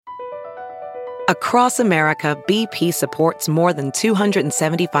Across America, BP supports more than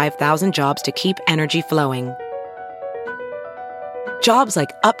 275,000 jobs to keep energy flowing. Jobs like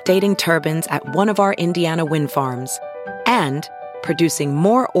updating turbines at one of our Indiana wind farms and producing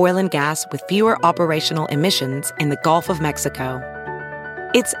more oil and gas with fewer operational emissions in the Gulf of Mexico.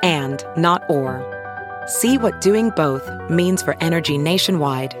 It's and, not or. See what doing both means for energy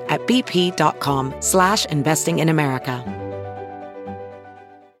nationwide at bp.com/investing in America.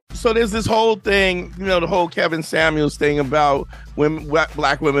 So there's this whole thing, you know, the whole Kevin Samuels thing about women,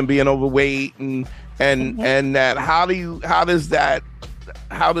 black women being overweight and that. How does that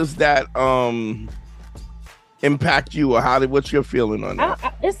impact you, or what's your feeling on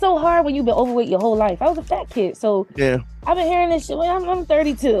that? It's so hard when you've been overweight your whole life. I was a fat kid, so yeah, I've been hearing this shit. I'm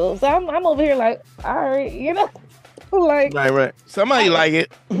 32, so I'm over here like, all right, you know, like right. Somebody like it.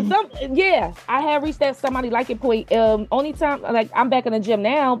 I have reached that somebody like it point. Only time, like, I'm back in the gym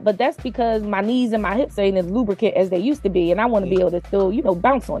now, but that's because my knees and my hips ain't as lubricant as they used to be, and I want to be able to still, you know,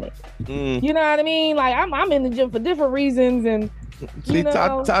 bounce on it. You know what I mean? Like I'm in the gym for different reasons, and see,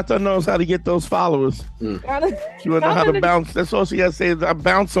 TaTa knows how to get those followers. She would know how to bounce. That's all she got to say is I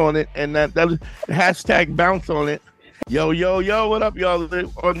bounce on it, and that hashtag bounce on it. Yo, what up, y'all?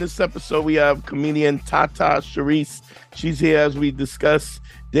 On this episode, we have comedian TaTa Sherise. She's here as we discuss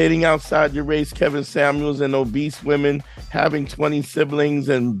dating outside your race, Kevin Samuels, and obese women, having 20 siblings,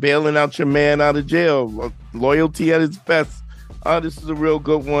 and bailing out your man out of jail. Loyalty at its best. This is a real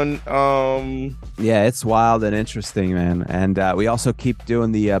good one. Yeah, it's wild and interesting, man. And we also keep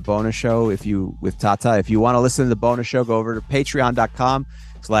doing the bonus show with TaTa. If you want to listen to the bonus show, go over to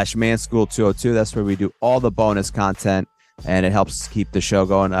patreon.com/manschool202. That's where we do all the bonus content, and it helps keep the show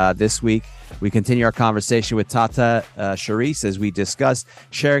going. This week, we continue our conversation with TaTa Sherise as we discuss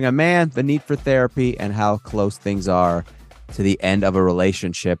sharing a man, the need for therapy, and how close things are to the end of a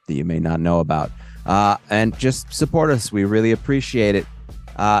relationship that you may not know about. And just support us. We really appreciate it.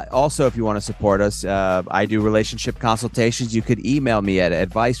 Also, if you want to support us, I do relationship consultations. You could email me at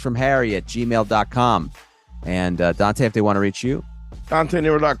adviceFromHarry@gmail.com. And Dante, if they want to reach you,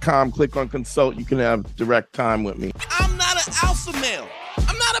 DanteNero.com, click on consult. You can have direct time with me. I'm not an alpha male.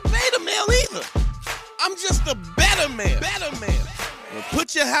 I'm not a beta male either. I'm just a better man. Well,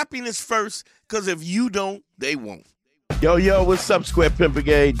 put your happiness first, because if you don't, they won't. Yo, what's up, Square Pimp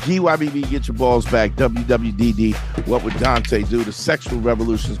Brigade? GYBB, get your balls back. WWDD, what would Dante do? The sexual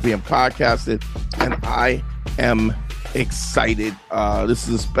revolution is being podcasted, and I am excited. This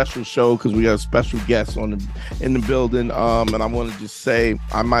is a special show because we got a special guest in the building. And I want to just say,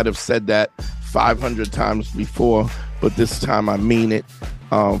 I might have said that 500 times before, but this time I mean it.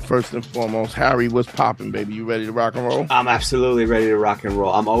 First and foremost, Harry, what's popping, baby? You ready to rock and roll? I'm absolutely ready to rock and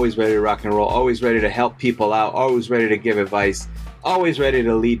roll. I'm always ready to rock and roll, always ready to help people out, always ready to give advice, always ready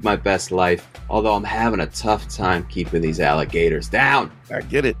to lead my best life, although I'm having a tough time keeping these alligators down. I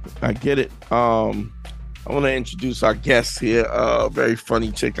get it. I want to introduce our guest here, a very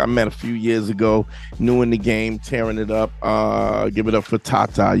funny chick I met a few years ago, new in the game, tearing it up. Give it up for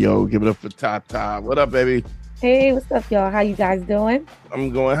TaTa, yo. Give it up for TaTa. What up, baby? Hey, what's up, y'all? How you guys doing?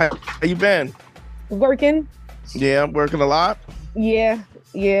 I'm going. How you been? Working. Yeah, I'm working a lot. Yeah.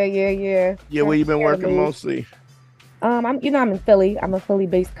 Yeah, where you been working mostly? I'm in Philly. I'm a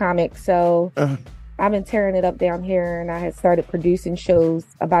Philly-based comic, so I've been tearing it up down here, and I had started producing shows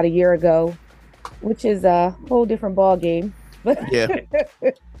about a year ago, which is a whole different ball game. Yeah.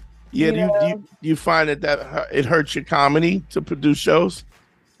 Do you find that it hurts your comedy to produce shows?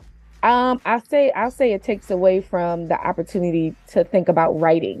 I'll say it takes away from the opportunity to think about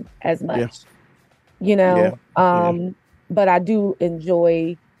writing as much, but I do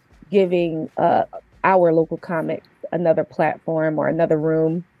enjoy giving our local comics another platform or another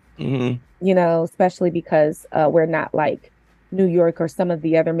room, especially because we're not like New York or some of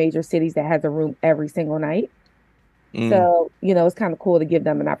the other major cities that has a room every single night. So, it's kind of cool to give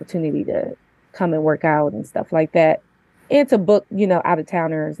them an opportunity to come and work out and stuff like that. And to book, out of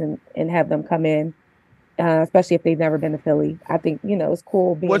towners and have them come in, especially if they've never been to Philly. I think, it's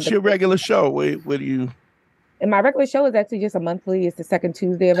cool. What's your regular show? What do you? And my regular show is actually just a monthly. It's the second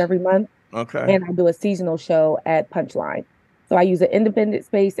Tuesday of every month. Okay. And I do a seasonal show at Punchline. So I use an independent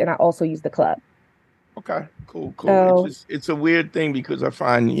space and I also use the club. Okay, cool. So, it's a weird thing because I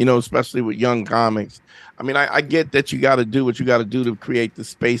find, especially with young comics, I mean, I get that you got to do what you got to do to create the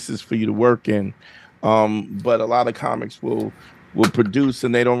spaces for you to work in. But a lot of comics will produce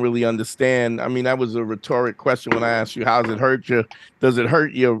and they don't really understand. I mean, that was a rhetoric question when I asked you, how does it hurt you? Does it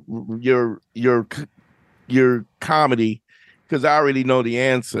hurt your comedy? Because I already know the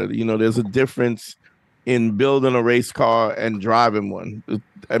answer. There's a difference in building a race car and driving one.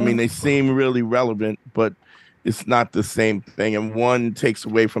 I mean, they seem really relevant, but it's not the same thing. And one takes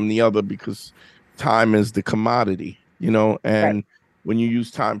away from the other because time is the commodity, you know, and when you use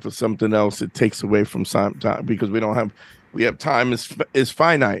time for something else, it takes away from time because we have time is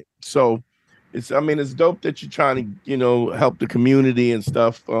finite. So it's dope that you're trying to, you know, help the community and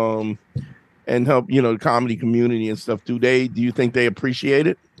stuff, and help, you know, the comedy community and stuff. Do you think they appreciate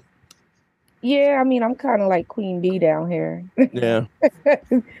it? Yeah, I mean, I'm kind of like Queen Bee down here. Yeah.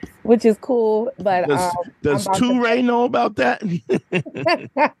 Which is cool, but does Toure know about that?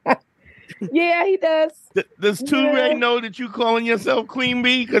 Yeah, he does. Does Toure know that you calling yourself Queen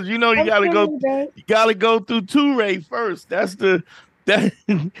Bee? Because you know you gotta go through Toure first. That's the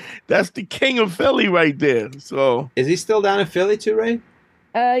king of Philly right there. So is he still down in Philly, Toure?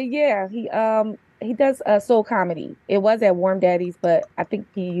 Yeah, he does soul comedy. It was at Warm Daddy's, but I think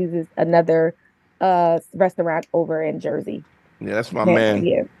he uses another restaurant over in Jersey. Yeah, that's my man.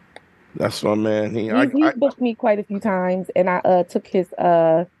 Yeah. That's my man. He's booked me quite a few times, and I took his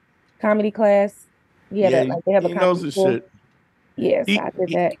comedy class. They have a comedy knows his shit. Yes, I did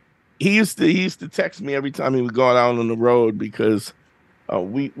that. He used to text me every time he was going out on the road because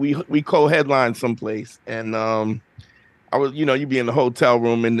we co-headlined someplace, and I was, you know, you'd be in the hotel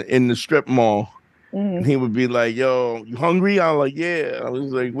room in the strip mall, and he would be like, "Yo, you hungry?" I was like, "Yeah." I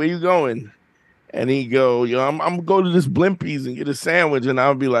was like, "Where you going?" And he'd go, "Yo, I'm gonna go to this Blimpies and get a sandwich." And I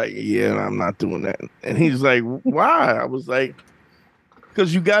would be like, "Yeah, I'm not doing that." And he's like, "Why?" I was like,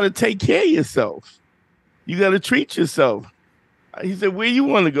 "Because you got to take care of yourself. You got to treat yourself." He said, "Where you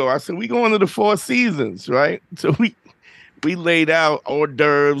want to go?" I said, "We going to the Four Seasons, right?" So we laid out hors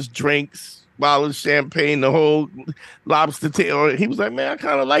d'oeuvres, drinks, bottle of champagne, the whole lobster tail. He was like, "Man, I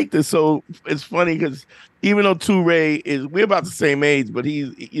kind of like this." So it's funny because even though Toure we're about the same age, but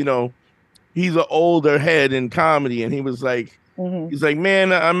he's an older head in comedy, and he was like, he's like,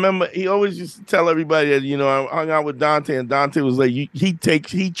 "Man, I remember he always used to tell everybody that, you know, I hung out with Dante, and Dante was like, he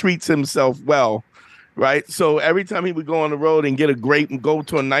treats himself well, right? So every time he would go on the road and go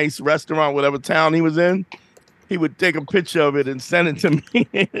to a nice restaurant, whatever town he was in, he would take a picture of it and send it to me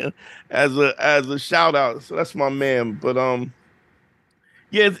as a shout out. So that's my man. But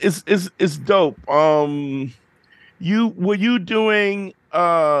yeah, it's dope. Were you doing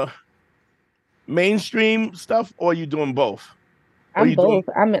mainstream stuff, or are you doing both? I'm both.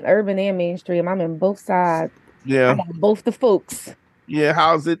 I'm in urban and mainstream. I'm in both sides. Yeah, I got both the folks. Yeah,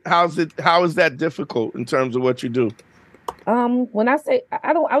 how is that difficult in terms of what you do? When I say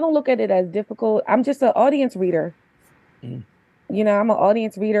I don't look at it as difficult. I'm just an audience reader. You know, I'm an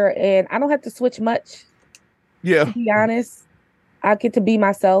audience reader, and I don't have to switch much. Yeah, to be honest, I get to be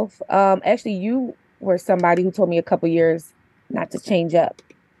myself. Actually, you were somebody who told me a couple years not to change up.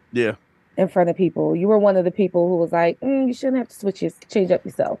 Yeah. In front of people. You were one of the people who was like, you shouldn't have to change up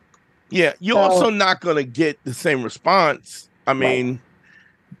yourself. Yeah, you're also not going to get the same response. I mean,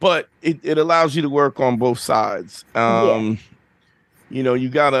 but it allows you to work on both sides. You know, you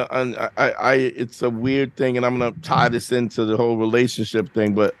gotta. It's a weird thing, and I'm gonna tie this into the whole relationship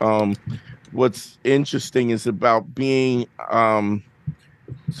thing. But what's interesting is about being.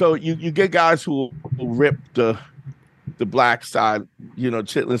 So you get guys who rip the black side, you know,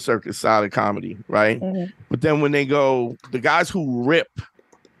 Chitlin Circus side of comedy, right? But then when they go, the guys who rip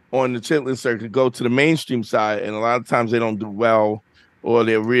on the Chitlin Circuit go to the mainstream side, and a lot of times they don't do well, or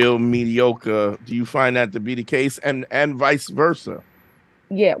they're real mediocre. Do you find that to be the case, and vice versa?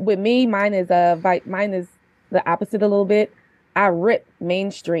 Yeah, with me, mine is the opposite a little bit. I rip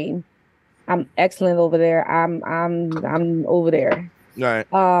mainstream. I'm excellent over there. I'm over there. Right.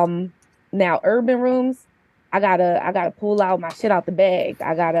 Now urban rooms, I gotta pull out my shit out the bag.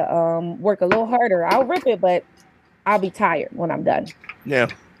 I gotta work a little harder. I'll rip it, but I'll be tired when I'm done. Yeah.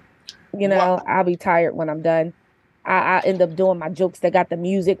 You know, I'll be tired when I'm done. I end up doing my jokes that got the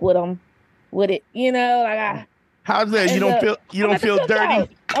music with it. You know, how's that? You don't feel dirty?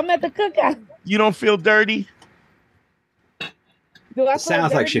 I'm at the cookout. You don't feel dirty? It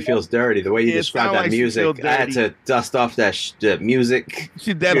sounds like she feels dirty. The way you describe that music, I had to dust off that music.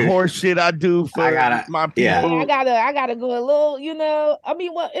 That horse shit I do for my people. Yeah, I gotta go a little. You know, I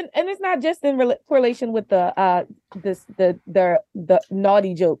mean, well, and it's not just in correlation with the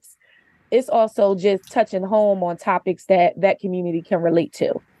naughty jokes. It's also just touching home on topics that community can relate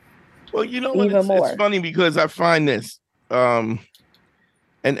to. Well, you know what? It's funny because I find this, and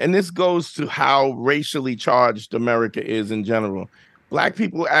this goes to how racially charged America is in general. Black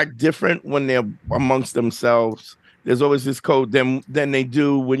people act different when they're amongst themselves. There's always this code than they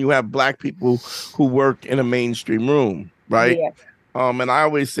do when you have black people who work in a mainstream room, right? And I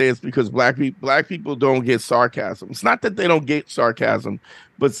always say it's because black people don't get sarcasm. It's not that they don't get sarcasm,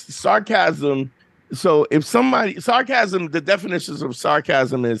 but sarcasm. So if sarcasm, the definitions of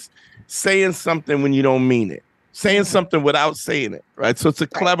sarcasm is saying something when you don't mean it, saying something without saying it, right? So it's a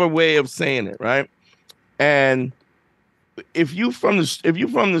clever way of saying it, right? And if you from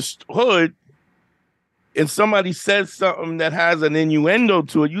the hood and somebody says something that has an innuendo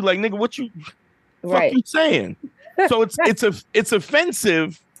to it, you like, nigga, what you fuck you saying? So it's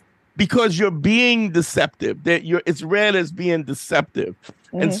offensive because you're being deceptive. It's read as being deceptive,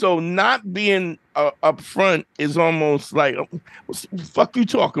 and so not being upfront is almost like, what the fuck you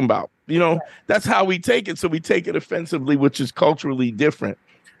talking about? You know, that's how we take it. So we take it offensively, which is culturally different.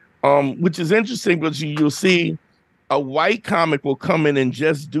 Which is interesting because you'll see a white comic will come in and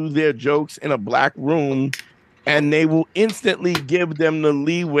just do their jokes in a black room, and they will instantly give them the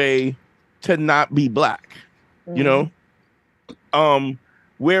leeway to not be black. You know,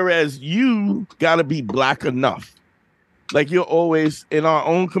 whereas you got to be black enough. Like you're always in our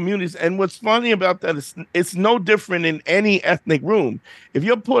own communities. And what's funny about that is it's no different in any ethnic room. If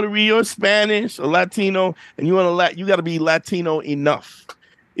you're Puerto Rican or Spanish or Latino and you got to be Latino enough.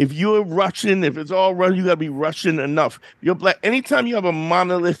 If you're Russian, if it's all Russian, you got to be Russian enough. You're black. Anytime you have a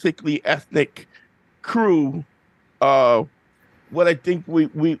monolithically ethnic crew, what I think we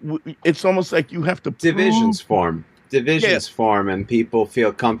it's almost like you have to divisions form, and people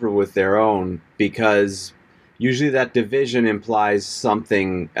feel comfortable with their own because usually that division implies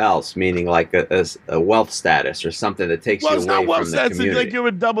something else, meaning like a wealth status or something that takes you away from the community. It's like you're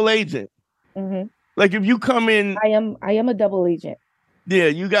a double agent. Like if you come in, I am a double agent. Yeah,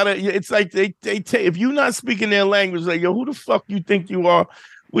 you gotta. It's like they if you're not speaking their language, like yo, who the fuck you think you are?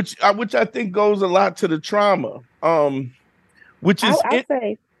 Which I think goes a lot to the trauma. Which is I'll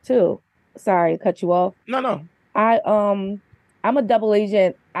say too. Sorry, cut you off. No. I'm a double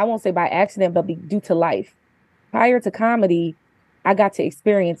agent. I won't say by accident, but due to life. Prior to comedy, I got to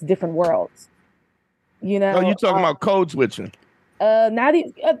experience different worlds. You know, you talking about code switching? Not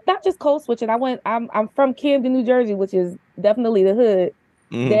just code switching. I'm from Camden, New Jersey, which is definitely the hood.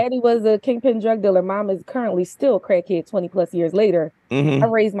 Daddy was a kingpin drug dealer. Mom is currently still a crackhead 20 plus years later. I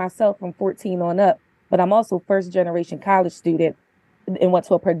raised myself from 14 on up, but I'm also first generation college student and went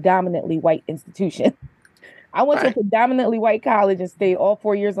to a predominantly white institution. I went to a predominantly white college and stayed all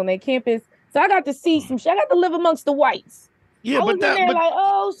 4 years on that campus. So I got to see some shit. I got to live amongst the whites. Yeah, I was but like,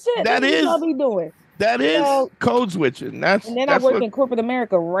 oh shit, that is what I'll be doing. That is code switching. And then I worked in corporate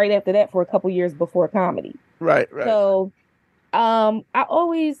America right after that for a couple years before comedy. Right. So I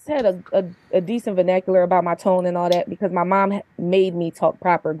always had a decent vernacular about my tone and all that because my mom made me talk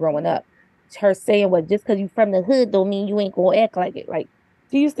proper growing up. Her saying, well, just because you from the hood don't mean you ain't gonna act like it. Like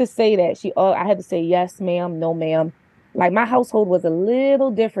she used to say that. I had to say yes, ma'am, no, ma'am. Like my household was a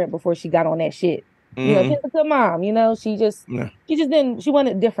little different before she got on that shit. You know, she's a good mom. You know, she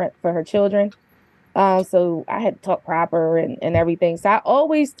wanted different for her children. So I had to talk proper and everything. So I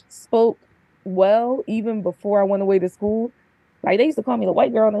always spoke well, even before I went away to school. Like they used to call me the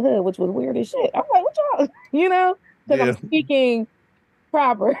white girl in the hood, which was weird as shit. I'm like, what y'all, you know, because I'm speaking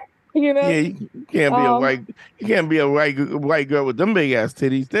proper. You know, you can't be a white girl with them big ass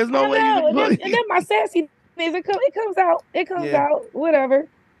titties. There's no way you can and then my sassy it comes out, whatever.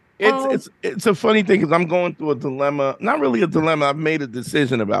 It's a funny thing because I'm going through a dilemma. Not really a dilemma. I've made a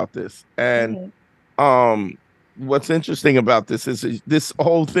decision about this, and what's interesting about this is this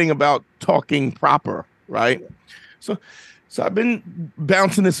whole thing about talking proper, right? So I've been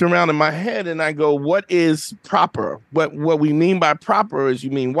bouncing this around in my head, and I go, "What is proper? What we mean by proper is you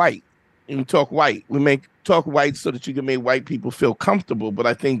mean white. And you talk white. Talk white so that you can make white people feel comfortable. But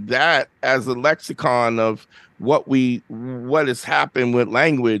I think that as a lexicon of what has happened with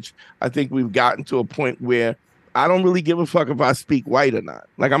language, I think we've gotten to a point where I don't really give a fuck if I speak white or not.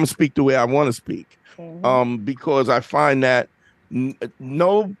 Like I'm gonna speak the way I want to speak, because I find that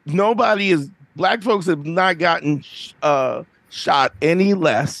black folks have not gotten shot any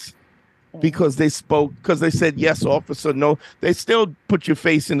less because they said yes, officer, no. They still put your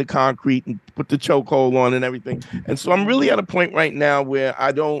face in the concrete and put the chokehold on and everything. And so I'm really at a point right now where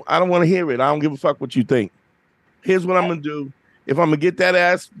I don't want to hear it. I don't give a fuck what you think. Here's what I'm gonna do. If I'm gonna get that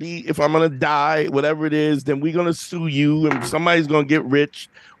ass beat, if I'm gonna die, whatever it is, then we're gonna sue you and somebody's gonna get rich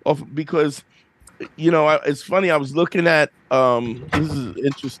off because, you know, it's funny. I was looking at this is an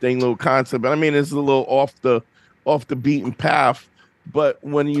interesting little concept, but I mean it's a little off the beaten path. But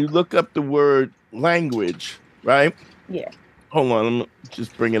when you look up the word language, right? Yeah. Hold on, let me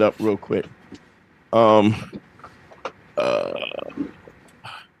just bring it up real quick.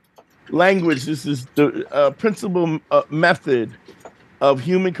 Language. This is the principal method of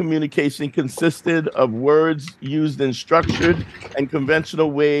human communication consisted of words used in structured and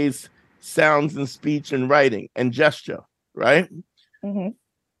conventional ways, sounds in speech and writing, and gesture, right? Mm-hmm.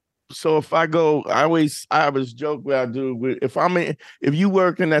 So if I go, I have this joke where I do, if you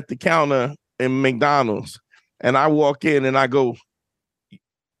working at the counter in McDonald's and I walk in and I go,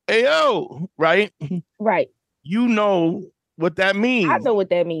 hey, yo, right? Right. You know what that means. I know what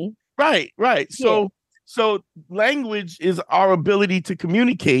that means. Right. Yeah. So language is our ability to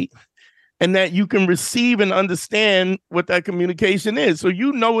communicate, and that you can receive and understand what that communication is. So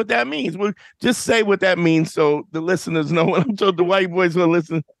you know what that means. Well, just say what that means so the listeners know. I'm told the white boys will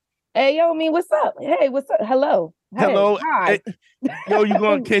listen. Hey, yo, what's up? Hey, what's up? Hello. Hey, hello. Hi.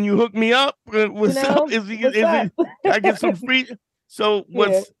 Yo, can you hook me up? What's up? I get some free. So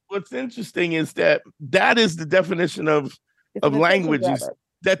what's interesting is that is the definition of language. Is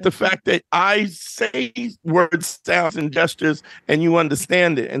that the fact that I say words, sounds, and gestures, and you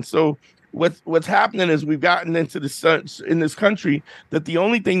understand it. And so what's happening is we've gotten into in this country that the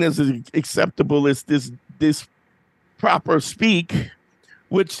only thing that's acceptable is this proper speak,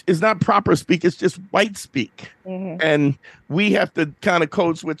 which is not proper speak, it's just white speak. Mm-hmm. And we have to kind of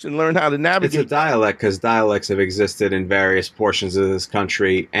code switch and learn how to navigate. It's a dialect, because dialects have existed in various portions of this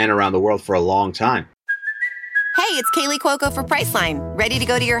country and around the world for a long time. Hey, it's Kaylee Cuoco for Priceline. Ready to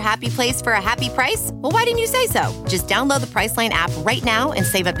go to your happy place for a happy price? Well, why didn't you say so? Just download the Priceline app right now and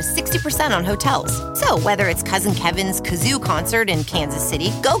save up to 60% on hotels. So whether it's Cousin Kevin's Kazoo Concert in Kansas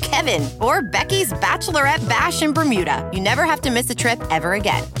City, go Kevin, or Becky's Bachelorette Bash in Bermuda, you never have to miss a trip ever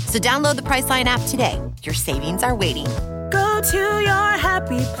again. So download the Priceline app today. Your savings are waiting. Go to your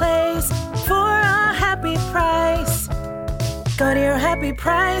happy place for a happy price. Go to your happy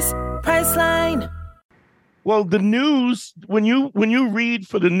price, Priceline. Well, the news, when you read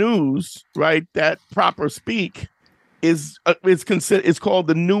for the news, right, that proper speak is called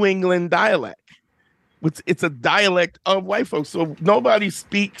the New England dialect. It's a dialect of white folks. So nobody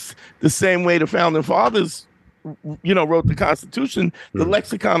speaks the same way the founding fathers, wrote the Constitution. The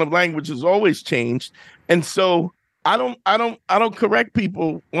lexicon of language has always changed, and so I don't correct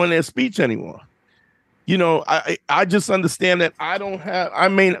people on their speech anymore. I just understand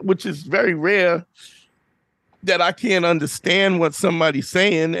that which is very rare, that I can't understand what somebody's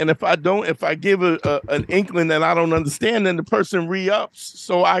saying. And if I give an inkling that I don't understand, then the person re-ups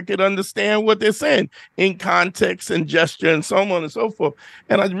so I could understand what they're saying in context and gesture and so on and so forth.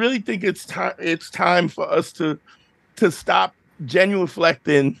 And I really think it's time for us to stop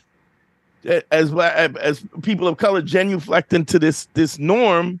genuflecting as people of color, genuflecting to this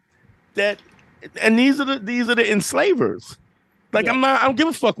norm and these are the enslavers. Like, yeah. I don't give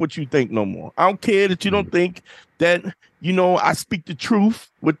a fuck what you think no more. I don't care that you don't think that, I speak the truth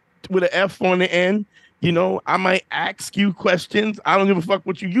with an F on the end. I might ask you questions. I don't give a fuck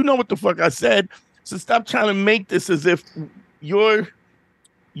what you know what the fuck I said. So stop trying to make this as if your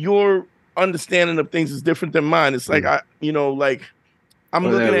understanding of things is different than mine. It's like, I'm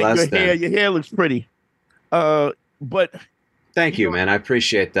looking at your hair. Your hair looks pretty. But thank you, man. I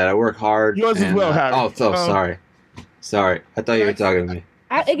appreciate that. I work hard. Yours as well, Harry. Sorry. Sorry, I thought you were talking to me.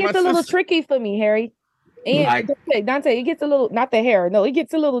 It gets a little tricky for me, Harry. And Dante, it gets a little, not the hair. No, it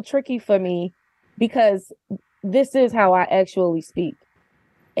gets a little tricky for me because this is how I actually speak.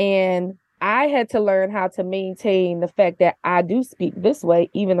 And I had to learn how to maintain the fact that I do speak this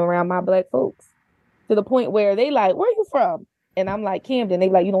way, even around my Black folks, to the point where they like, where are you from? And I'm like, Camden. They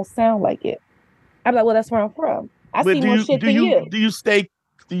like, you don't sound like it. I'm like, well, that's where I'm from. I see more shit than you. Do you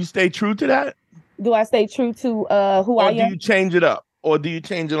stay true to that? Do I stay true to who I am? Or do you change it up? Or do you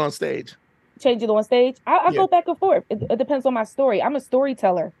change it on stage? Change it on stage? I go back and forth. It depends on my story. I'm a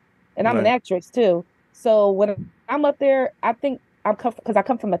storyteller, and I'm an actress too. So when I'm up there, I think because I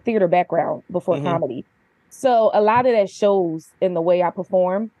come from a theater background before comedy. So a lot of that shows in the way I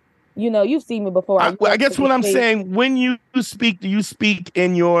perform. You've seen me before. I guess what I'm saying, when you speak, do you speak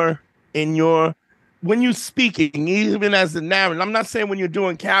in your when you're speaking, even as a narrator? I'm not saying when you're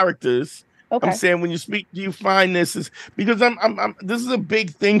doing characters. Okay. I'm saying when you speak, do you find this is because I'm this is a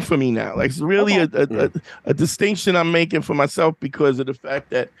big thing for me now. Like, it's really a distinction I'm making for myself because of the fact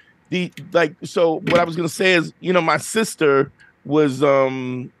that so what I was gonna say is, my sister was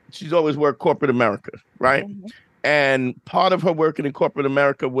she's always worked corporate America, right? Mm-hmm. And part of her working in corporate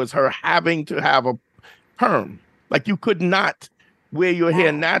America was her having to have a perm. Like, you could not wear your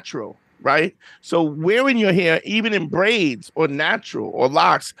hair natural. Right? So wearing your hair, even in braids or natural or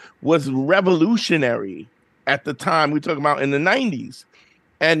locks, was revolutionary at the time. We're talking about in the 90s.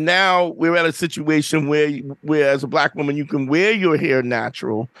 And now we're at a situation where as a black woman, you can wear your hair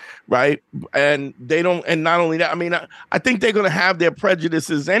natural, right? And they don't. And not only that, I mean, I think they're going to have their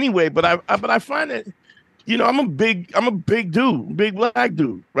prejudices anyway. But I find that, I'm a big dude, big black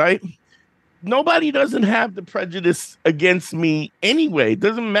dude, right? Nobody doesn't have the prejudice against me anyway. It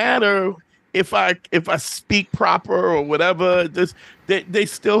doesn't matter if I speak proper or whatever. They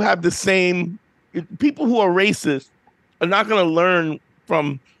still have the same. People who are racist are not going to learn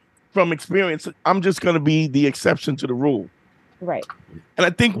from experience. I'm just going to be the exception to the rule. Right. And I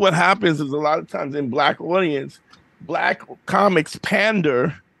think what happens is a lot of times in black comics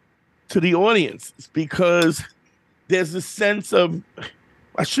pander to the audience because there's a sense of,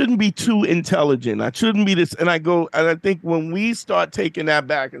 I shouldn't be too intelligent. I shouldn't be this. And I think when we start taking that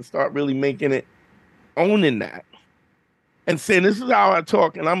back and start really making it, owning that and saying, this is how I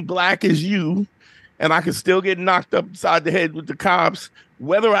talk and I'm black as you, and I can still get knocked upside the head with the cops,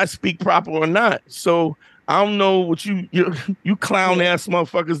 whether I speak proper or not. So I don't know what you clown ass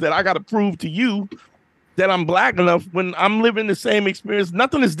motherfuckers that I got to prove to you that I'm black enough when I'm living the same experience.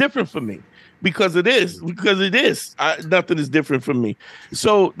 Nothing is different for me because it is. Nothing is different for me.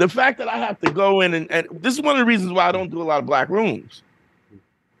 So the fact that I have to go in and this is one of the reasons why I don't do a lot of black rooms.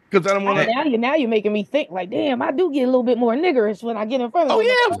 Because I don't want to. Now you're making me think like, damn, I do get a little bit more niggerish when I get in front of. Oh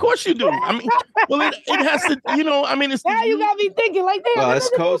yeah, of course you do. I mean, well, it has to. I mean, it's now you got me thinking like, damn. Well, it's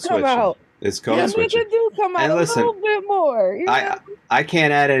code switching. It's code switching. Do come out a little bit more. I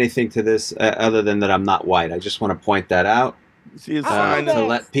can't add anything to this other than that I'm not white. I just want to point that out to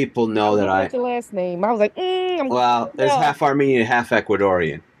let people know that I. Your last name. I was like, there's half Armenian, half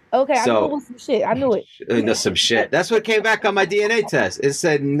Ecuadorian. Okay, I knew it was some shit. I knew it. No, some shit. That's what came back on my DNA test. It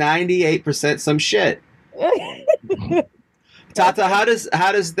said 98% some shit. TaTa,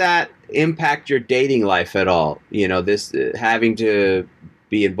 how does that impact your dating life at all? This having to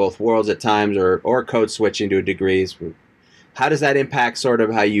be in both worlds at times, or code switching to degrees. How does that impact sort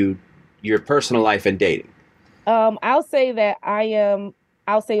of how your personal life and dating? I'll say that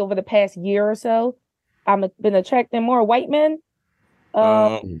I'll say over the past year or so, I've been attracting more white men.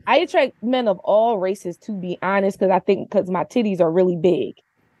 I attract men of all races, to be honest, because my titties are really big.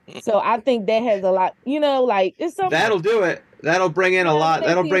 So I think that has a lot, it's something that'll do it. That'll bring in a lot.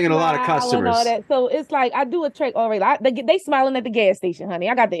 That'll bring in a lot of customers. All that. So it's like I do attract all races. They smiling at the gas station, honey.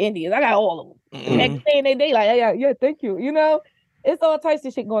 I got the Indians. I got all of them. Mm-hmm. Next day they like, yeah, thank you. It's all types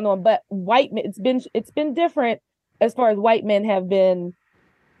of shit going on. But white men, it's been different as far as white men have been.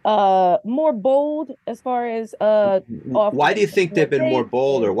 More bold as far as why do you think they've been more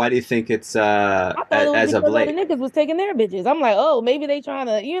bold, or why do you think it's as of late? The niggas was taking their bitches. I'm like, oh, maybe they trying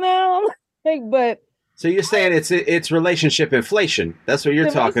to, but so you're saying it's relationship inflation? That's what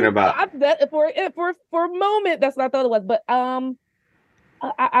you're talking about. For a moment, that's what I thought it was. But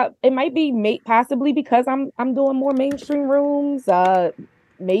it might be possibly because I'm doing more mainstream rooms.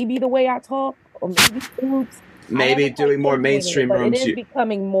 Maybe the way I talk, or maybe groups. Maybe doing more mainstream rooms. It is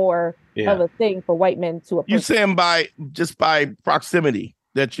becoming more of a thing for white men to approach. You're saying by proximity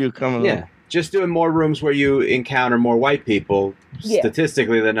that you're coming. Yeah, just doing more rooms where you encounter more white people. Yeah.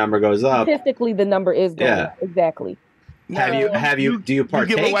 Statistically, the number goes up. Statistically, the number is going up. Exactly. Have you? Do you partake?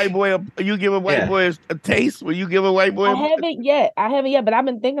 You give a white boy a taste? Will you give a white boy? I haven't yet, but I've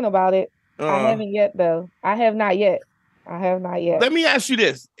been thinking about it. I haven't yet, though. I have not yet. Let me ask you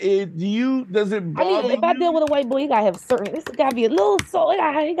this: does it bother you? If I deal with a white boy, he gotta have certain. This gotta be a little soul.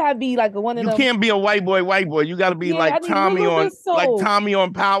 He gotta be like one of them. You can't be a white boy. You gotta be like Tommy on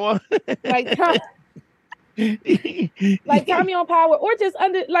Power. Like Tommy on Power, or just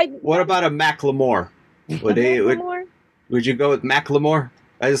under like. What about a Macklemore? Would you go with Macklemore?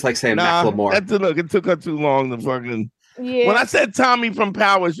 I just like saying Macklemore. It took her too long to fucking. Yeah. When I said Tommy from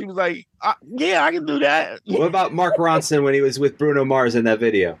Power, she was like, yeah, I can do that. What about Mark Ronson when he was with Bruno Mars in that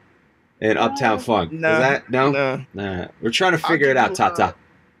video in Uptown Funk? No. We're trying to figure it out, TaTa.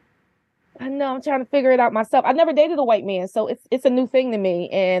 I know, I'm trying to figure it out myself. I never dated a white man, so it's a new thing to me.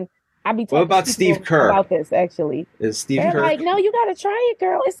 And I be talking what about Steve Kerr about this, actually. Is Steve Kerr like, no, you got to try it,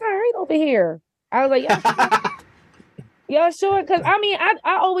 girl. It's all right over here. I was like, yeah. Yeah, sure. Because I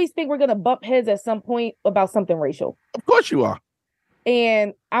always think we're gonna bump heads at some point about something racial. Of course you are.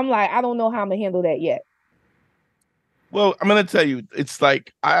 And I'm like, I don't know how I'm gonna handle that yet. Well, I'm gonna tell you, it's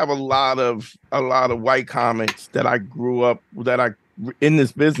like I have a lot of white comics that I grew up in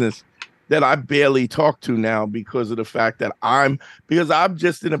this business that I barely talk to now because of the fact that I'm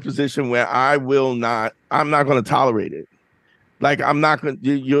just in a position where I'm not gonna tolerate it. Like I'm not gonna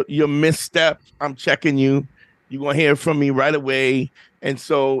your misstep. I'm checking you. You're going to hear from me right away. And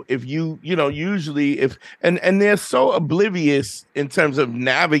so if usually and they're so oblivious in terms of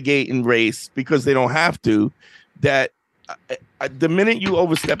navigating race because they don't have to, that the minute you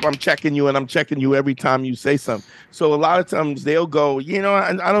overstep, I'm checking you, and I'm checking you every time you say something. So a lot of times they'll go,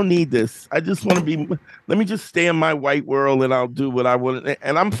 I don't need this. I just want to let me just stay in my white world and I'll do what I want.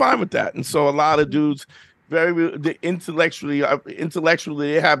 And I'm fine with that. And so a lot of dudes intellectually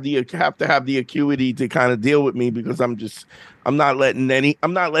they have to have the acuity to kind of deal with me, because I'm not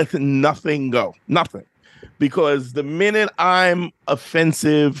letting nothing go. Nothing. Because the minute I'm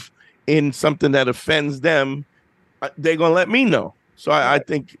offensive in something that offends them, they're going to let me know. So I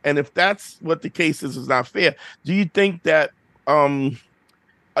think, and if that's what the case is not fair. Do you think that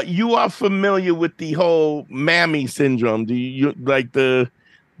you are familiar with the whole mammy syndrome? Do you like the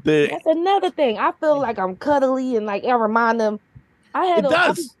That's another thing. I feel like I'm cuddly and like I remind them. I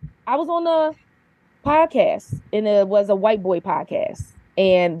was on a podcast, and it was a white boy podcast,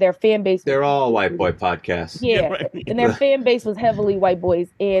 and their fan base. They're all white boy podcasts. Yeah, right. And their fan base was heavily white boys,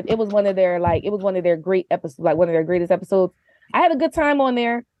 and it was one of their great episodes, like one of their greatest episodes. I had a good time on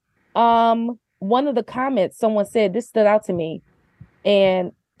there. One of the comments, someone said, this stood out to me,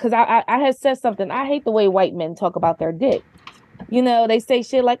 and because I had said something. I hate the way white men talk about their dick. They say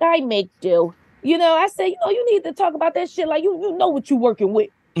shit like, I make do. I say, you need to talk about that shit like you know what you working with.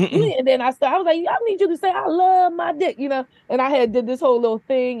 And then I was like, I need you to say, I love my dick, and I did this whole little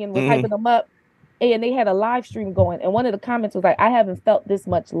thing and was hyping them up. And they had a live stream going. And one of the comments was like, I haven't felt this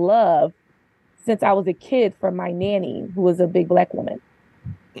much love since I was a kid from my nanny, who was a big Black woman.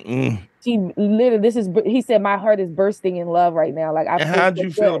 She literally, he said, my heart is bursting in love right now. Like, how'd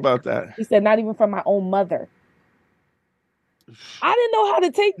you feel about that? He said, not even from my own mother. I didn't know how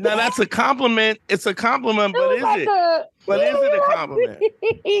to take that. No, that's a compliment. It's a compliment, but is it? But is it a compliment?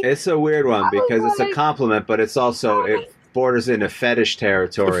 It's a weird one because it's a compliment, but it's also, it borders into fetish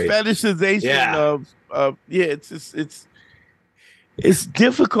territory. The fetishization of it's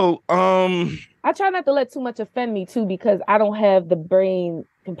difficult. I try not to let too much offend me too, because I don't have the brain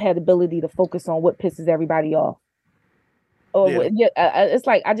compatibility to focus on what pisses everybody off. It's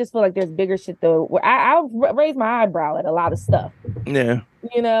like I just feel like there's bigger shit though. Where I'll raise my eyebrow at a lot of stuff. Yeah.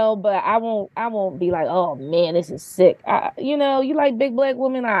 But I won't be like, oh man, this is sick. You like big Black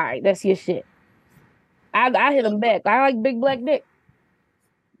women, all right, that's your shit. I hit them back. I like big Black dick.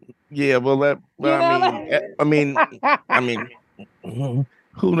 Yeah, I mean, who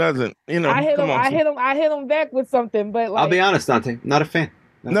doesn't? I hit them back with something, but like, I'll be honest, Dante, not a fan.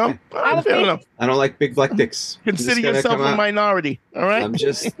 I don't like big Black dicks. Consider yourself a minority, all right? I'm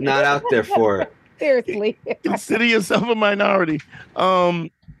just not out there for it. Seriously. Consider yourself a minority.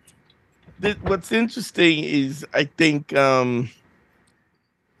 What's interesting is, I think, put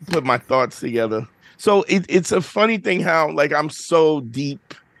my thoughts together. So it's a funny thing how, like, I'm so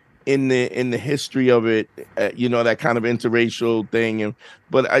deep in the history of it, that kind of interracial thing.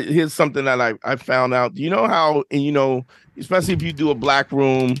 But here's something that I found out. You know how, especially if you do a Black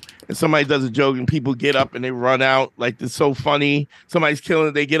room and somebody does a joke and people get up and they run out, like, it's so funny. Somebody's killing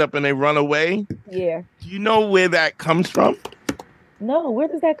it, they get up and they run away. Yeah. Do you know where that comes from? No, where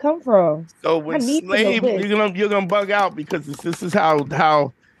does that come from? So when slave, you're gonna bug out, because this is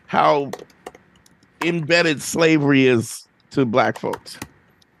how embedded slavery is to Black folks.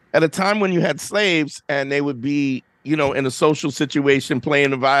 At a time when you had slaves and they would be, in a social situation,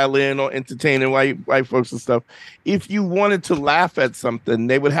 playing the violin or entertaining white folks and stuff, if you wanted to laugh at something,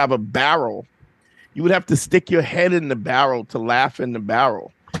 they would have a barrel. You would have to stick your head in the barrel to laugh in the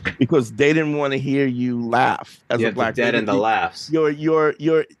barrel, because they didn't want to hear you laugh as a Black dead in the laughs.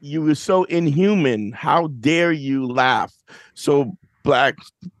 You were so inhuman. How dare you laugh? So black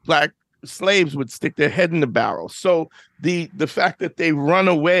slaves would stick their head in the barrel. So the fact that they run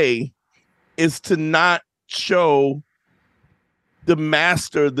away is to not show the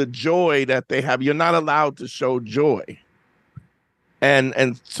master the joy that they have. You're not allowed to show joy.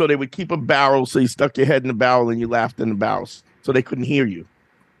 And so they would keep a barrel, so you stuck your head in the barrel and you laughed in the barrel, so they couldn't hear you.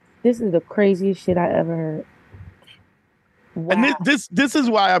 This is the craziest shit I ever heard. Wow. And this is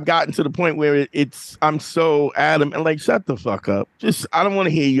why I've gotten to the point where I'm so adamant and like, shut the fuck up. I don't want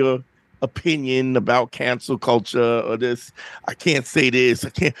to hear your opinion about cancel culture or this. I can't say this.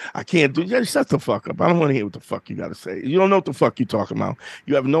 I can't do. Just shut the fuck up. I don't want to hear what the fuck you got to say. You don't know what the fuck you're talking about.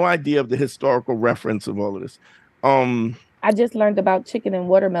 You have no idea of the historical reference of all of this. I just learned about chicken and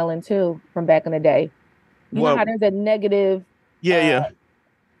watermelon too from back in the day. You know how there's a negative.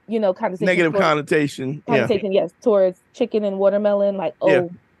 Connotation. Negative connotation. Yes, towards chicken and watermelon, like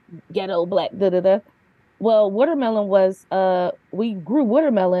ghetto Black, da-da-da. Well, watermelon was, we grew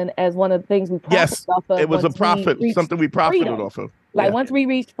watermelon as one of the things we profited off of. It was a profit, something we profited off of. Like once we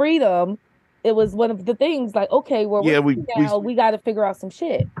reached freedom, it was one of the things like, okay, well, we got to figure out some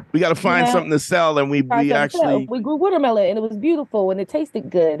shit. We got to find something to sell, and we grew watermelon, and it was beautiful, and it tasted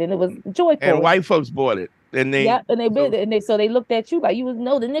good, and it was joyful. And white folks bought it, and they they looked at you like you was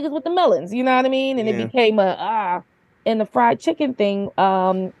the niggas with the melons, you know what I mean? And it became and the fried chicken thing.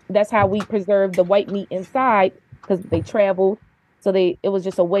 That's how we preserved the white meat inside because they traveled. So it was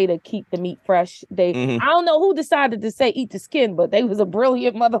just a way to keep the meat fresh. I don't know who decided to say eat the skin, but they was a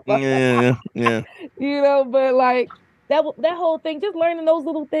brilliant motherfucker. Yeah. You know, but like that whole thing, just learning those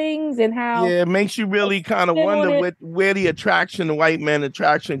little things and how it makes you really kind of wonder where the white man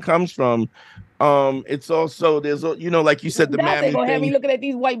attraction comes from. It's also there's like you said, the man thing. Gonna have me looking at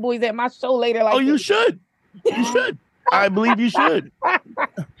these white boys at my show later. Like, you should. You should. I believe you should.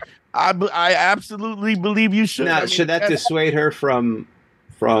 I absolutely believe you should. Now, should that dissuade her from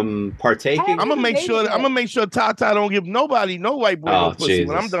partaking? I'm gonna make sure TaTa don't give nobody no white boy no pussy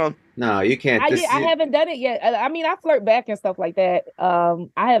when I'm done. No, you can't. I haven't done it yet. I mean, I flirt back and stuff like that. I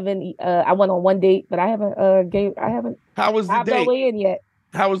haven't. I went on one date, but I haven't. How was the date? In yet.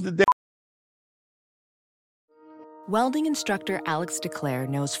 How was the date? Welding instructor Alex DeClaire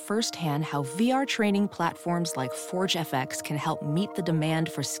knows firsthand how VR training platforms like ForgeFX can help meet the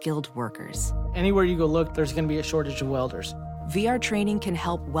demand for skilled workers. Anywhere you go look, there's going to be a shortage of welders. VR training can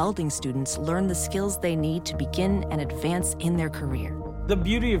help welding students learn the skills they need to begin and advance in their career. The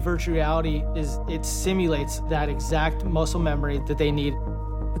beauty of virtual reality is it simulates that exact muscle memory that they need.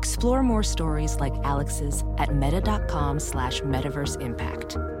 Explore more stories like Alex's at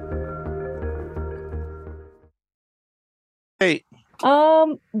meta.com/metaverseimpact.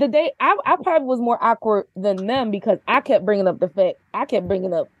 The day I probably was more awkward than them because I kept bringing up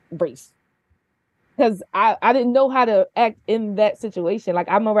race because I didn't know how to act in that situation. Like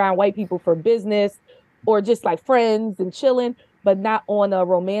I'm around white people for business or just like friends and chilling, but not on a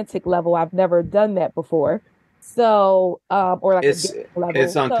romantic level. I've never done that before. So, or like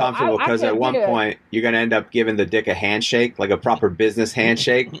it's uncomfortable because at one point you're going to end up giving the dick a handshake, like a proper business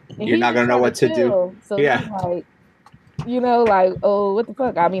handshake. You're not going to know what to do. So like, like, oh, what the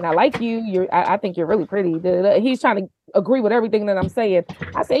fuck? I mean, I like you. I think you're really pretty. He's trying to agree with everything that I'm saying.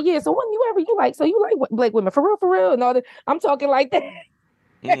 I say, yeah. So when you like black women for real, and all that. I'm talking like that.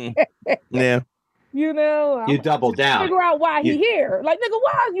 Yeah. You double down. Figure out why he here. Like, nigga,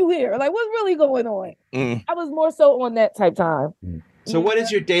 why are you here? Like, what's really going on? I was more so on that type time. So what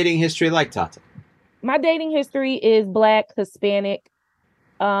is your dating history like, TaTa? My dating history is Black, Hispanic.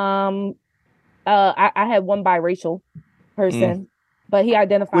 I had one biracial person, but he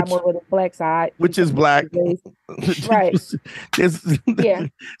identified more with the Black side. Which is Black. Right. There's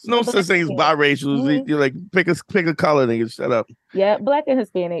no such thing as biracial. You like pick a color, nigga. Shut up. Yeah, Black and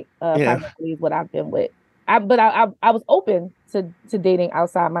Hispanic is what I've been with. I was open to dating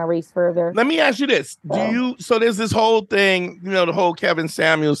outside my race further. Let me ask you this: so there's this whole thing, the whole Kevin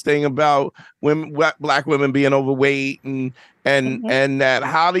Samuels thing about women, Black women being overweight and that.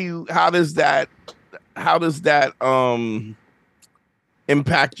 How does that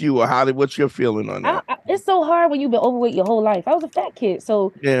impact you, or what's your feeling on that? It's so hard when you've been overweight your whole life. I was a fat kid,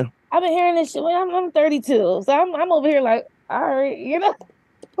 so yeah, I've been hearing this shit. I'm 32, so I'm over here like, all right,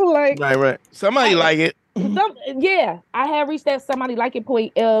 like right. Somebody like it. I have reached that somebody like it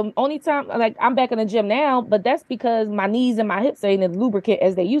point. Only time like I'm back in the gym now, but that's because my knees and my hips ain't as lubricant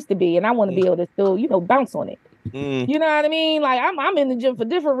as they used to be, and I want to be able to still bounce on it. You know what I mean? Like I'm in the gym for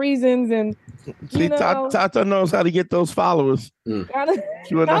different reasons, and see, TaTa knows how to get those followers.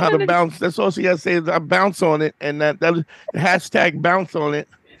 She would know how to bounce. That's all she has to say is I bounce on it, and that hashtag bounce on it.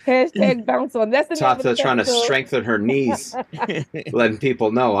 Hashtag bounce on. That's the TaTa trying to strengthen her knees, letting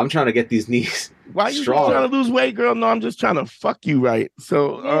people know I'm trying to get these knees. Why are you trying to lose weight, girl? No, I'm just trying to fuck you right.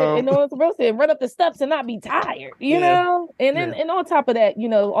 So and no one's supposed to run up the steps and not be tired, you know. And then and on top of that,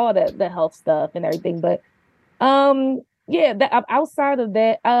 all the health stuff and everything. But outside of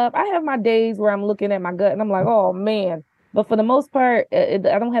that, I have my days where I'm looking at my gut and I'm like, oh man. But for the most part, I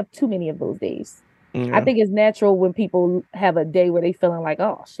don't have too many of those days. Yeah. I think it's natural when people have a day where they feeling like,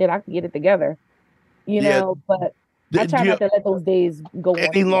 oh shit, I can get it together, but I try not to let those days go.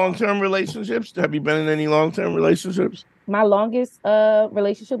 Any long-term relationships? Have you been in any long-term relationships? My longest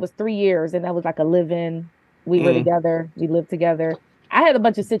relationship was 3 years, and that was like a live-in. We were together. We lived together. I had a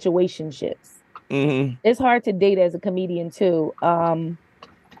bunch of situationships. It's hard to date as a comedian too. In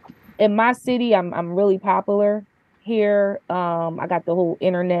my city, I'm really popular here. I got the whole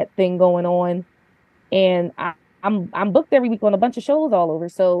internet thing going on. And I'm booked every week on a bunch of shows all over.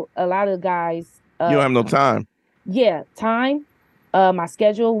 So a lot of guys you don't have no time. Yeah, time. My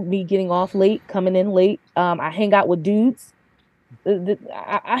schedule, me getting off late, coming in late. I hang out with dudes.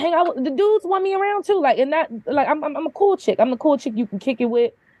 I hang out with the dudes want me around too. Like, and that, like, I'm a cool chick. I'm the cool chick you can kick it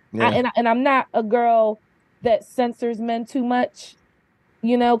with. Yeah. And I'm not a girl that censors men too much.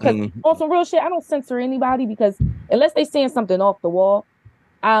 You know, because on some real shit, I don't censor anybody because unless they saying something off the wall,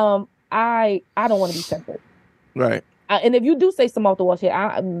 I don't want to be censored. Right. And if you do say some off the wall shit,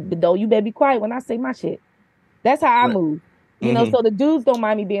 though, you better be quiet when I say my shit. That's how I move. You know, so the dudes don't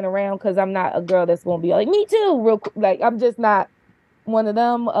mind me being around because I'm not a girl that's gonna be like, me too, real quick. Like, I'm just not one of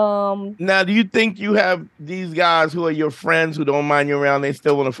them. Now, do you think you have these guys who are your friends who don't mind you around, they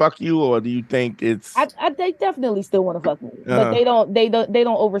still want to fuck you, or do you think it's they definitely still want to fuck me, but they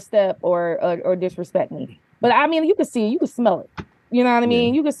don't overstep or disrespect me. But I mean, you can see it, you can smell it. You know what I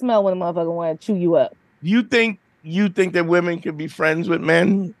mean? You can smell when a motherfucker want to chew you up. You think that women can be friends with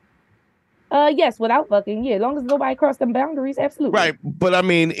men? Yes, without fucking, yeah, as long as nobody cross them boundaries, absolutely. Right, but I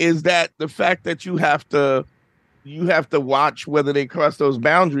mean, is that the fact that you have to watch whether they cross those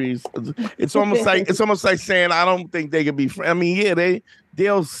boundaries? It's almost like saying I don't think they could be friends. I mean, yeah,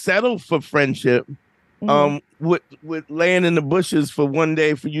 they'll settle for friendship. With laying in the bushes for one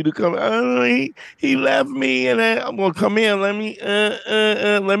day for you to come. Oh, he left me, and I'm gonna come in. Let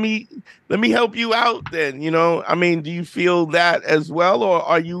me help you out. Then, you know, I mean, do you feel that as well, or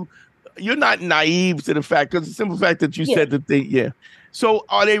are you're not naive to the fact, because the simple fact that you said that they So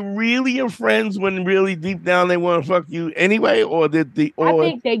are they really your friends when really deep down they want to fuck you anyway, or I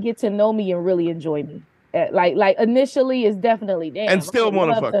think they get to know me and really enjoy me. Like initially is definitely and still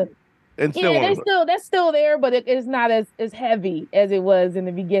want to fuck you. And still that's still there, but it's not as heavy as it was in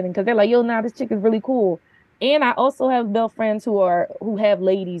the beginning, because they're like, yo, now this chick is really cool. And I also have male friends who have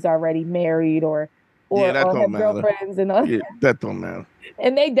ladies already married or have girlfriends and all. Yeah, that don't matter.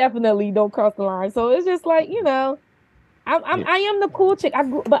 And they definitely don't cross the line. So it's just like, you know, I am the cool chick.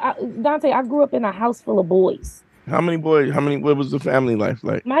 Dante, I grew up in a house full of boys. How many boys? What was the family life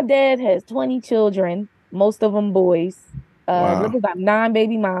like? My dad has 20 children, most of them boys. Lived with about 9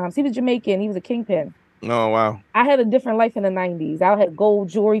 baby moms. He was Jamaican. He was a kingpin. Oh, wow. I had a different life in the 90s. I had gold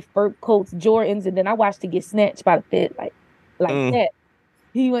jewelry, fur coats, Jordans, and then I watched it get snatched by the Fed like that.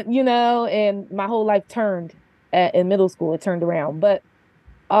 He went, you know, and my whole life turned in middle school. It turned around. But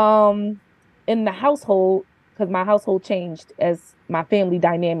in the household, because my household changed as my family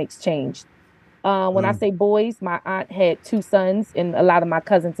dynamics changed. When I say boys, my aunt had 2 sons, and a lot of my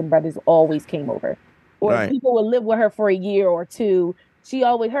cousins and brothers always came over. Or people would live with her for a year or 2.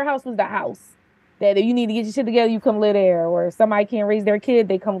 Her house was the house that if you need to get your shit together, you come live there. Or if somebody can't raise their kid,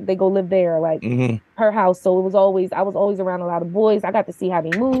 they go live there. Like her house. So I was always around a lot of boys. I got to see how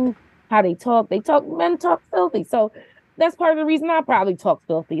they move, how they talk. Men talk filthy. So that's part of the reason I probably talk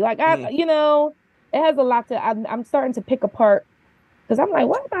filthy. Like you know, it has a lot to. I'm starting to pick apart, because I'm like,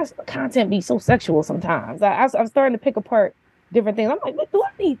 why does my content be so sexual sometimes? I'm starting to pick apart different things. I'm like, do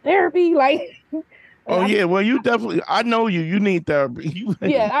I need therapy? Like. Oh, yeah. Well, you definitely, I know you need therapy.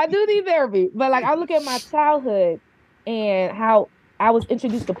 Yeah, I do need therapy. But like, I look at my childhood and how I was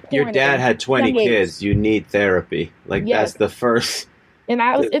introduced to porn. Your dad had 20 kids. You need therapy. Like, that's the first. And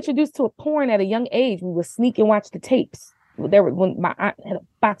I was introduced to a porn at a young age. We would sneak and watch the tapes. When my aunt had a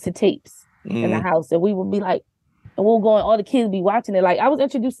box of tapes in the house, and we would be like, and we'll go and all the kids would be watching it. Like, I was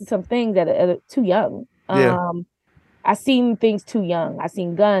introduced to some things too young. I seen things too young. I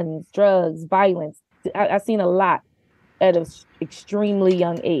seen guns, drugs, violence. I seen a lot at an extremely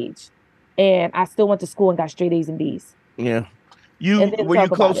young age, and I still went to school and got straight A's and B's. Yeah, were you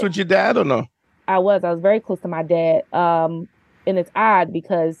close with your dad or no? I was very close to my dad. And it's odd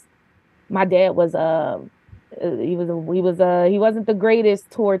because my dad was he wasn't the greatest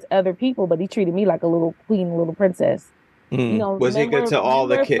towards other people, but he treated me like a little queen, a little princess. You know, was he good to all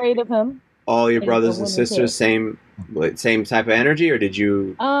the kids? Afraid of him. All your brothers and sisters, same type of energy, or did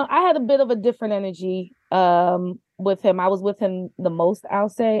you? I had a bit of a different energy with him. I was with him the most, I'll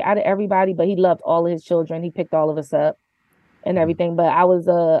say, out of everybody, but he loved all of his children. He picked all of us up and everything. But I was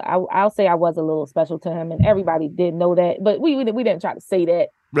I'll say I was a little special to him, and everybody did know that. But we didn't try to say that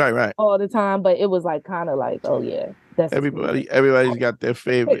right all the time. But it was like kind of like, oh yeah, that's everybody's got their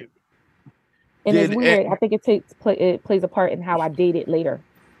favorite. And it's weird. I think it plays a part in how I dated later.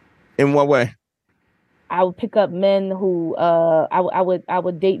 In what way? I would pick up men who I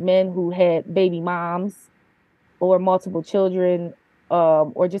would date men who had baby moms or multiple children,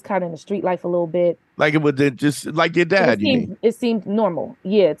 or just kind of in the street life a little bit. Like it would just like your dad. It seemed normal,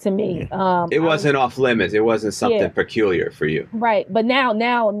 to me. It wasn't off limits. It wasn't something peculiar for you, right? But now,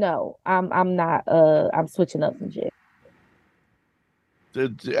 no, I'm not. I'm switching up some shit.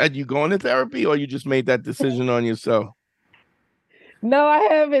 Are you going to therapy, or you just made that decision on yourself? No, I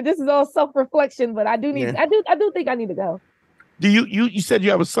haven't. This is all self-reflection, but I do need. I do think I need to go. Do you said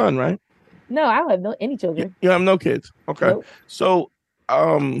you have a son, right? No, I don't have any children. You have no kids. Okay. Nope. So,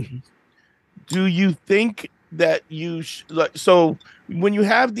 do you think that so when you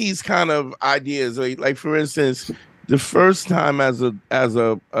have these kind of ideas, like for instance, the first time as a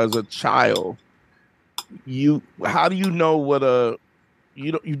child, how do you know what the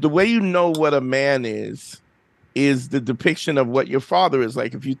way you know what a man is the depiction of what your father is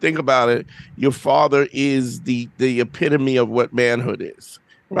like. If you think about it, your father is the epitome of what manhood is,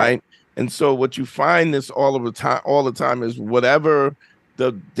 right? And so what you find this all the time is whatever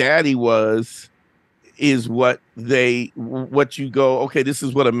the daddy was is what you go, okay, this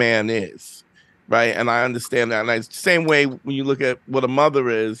is what a man is, right? And I understand that. And same way when you look at what a mother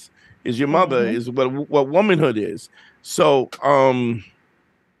is your mother is what womanhood is. So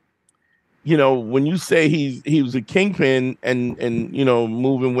when you say he was a kingpin and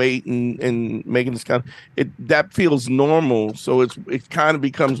moving weight and making this kind of that feels normal. So it kind of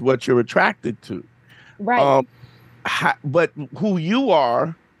becomes what you're attracted to, right? But who you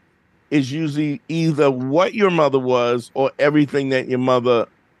are is usually either what your mother was or everything that your mother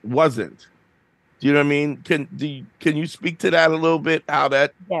wasn't. Do you know what I mean? Can you speak to that a little bit? How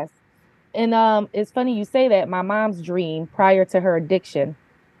that? Yes, and it's funny you say that. My mom's dream prior to her addiction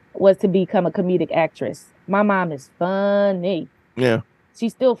was to become a comedic actress. My mom is funny. Yeah.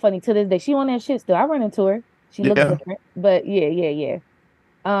 She's still funny to this day. She on that shit still. I run into her. She looks different. But yeah.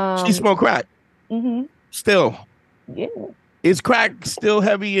 She smoked crack. Mm-hmm. Still. Yeah. Is crack still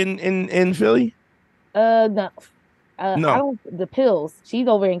heavy in Philly? No. No. I don't the pills. She's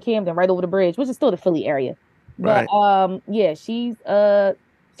over in Camden, right over the bridge, which is still the Philly area. But right. Yeah, she's I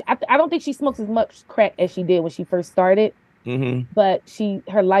don't think she smokes as much crack as she did when she first started. Mm-hmm. But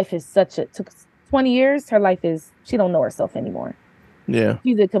her life is took 20 years. Her life she don't know herself anymore. Yeah.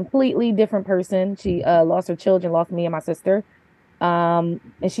 She's a completely different person. She lost her children, lost me and my sister. And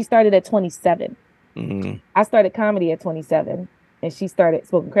she started at 27. Mm-hmm. I started comedy at 27 and she started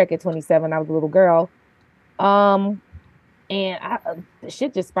smoking crack at 27. I was a little girl. And the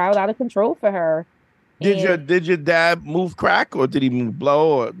shit just spiraled out of control for her. Did your dad move crack or did he move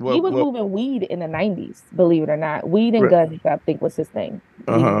blow or what? He was moving weed in the 90s, believe it or not. Weed and guns, I think, was his thing.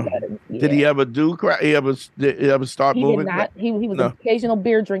 Yeah. Did he ever do crack? He ever start moving? Did not. He was an occasional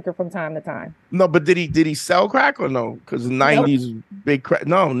beer drinker from time to time. No, but did he sell crack or no? Because the 90s big crack.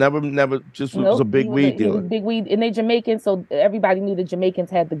 No, never. Just was a big weed dealer. He was big weed, and they Jamaicans, so everybody knew the Jamaicans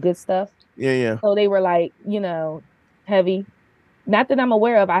had the good stuff. Yeah. So they were like, heavy. Not that I'm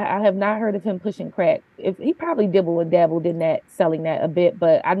aware of. I have not heard of him pushing crack. If he probably dibbled and dabbled in that, selling that a bit,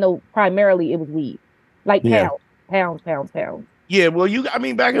 but I know primarily it was weed, like pounds. Yeah, well,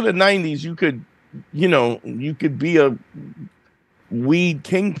 back in the 90s, you could be a weed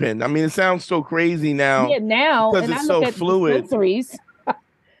kingpin. I mean, it sounds so crazy now. Yeah, now because it's so fluid.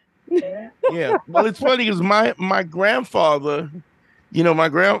 Yeah, well, it's funny because my grandfather, so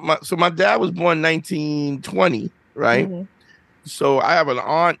my dad was born 1920, right? Mm-hmm. So I have an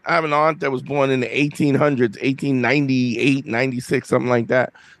aunt that was born in the 1800s, 1898, 96, something like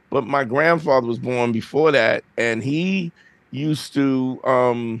that. But my grandfather was born before that, and he used to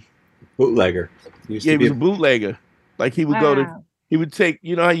bootlegger. He was a bootlegger. Like he would he would take,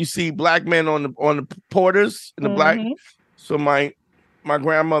 how you see black men on the porters in the black. So my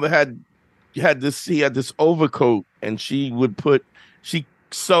grandmother had this overcoat, and she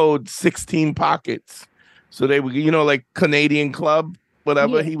sewed 16 pockets. So they would, like Canadian Club,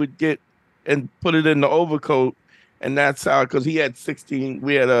 whatever, he would get and put it in the overcoat. And that's how, because he had 16,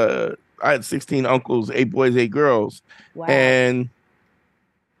 I had 16 uncles, 8 boys, 8 girls. Wow. And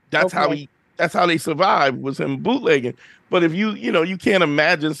that's how they survived, was him bootlegging. But if you can't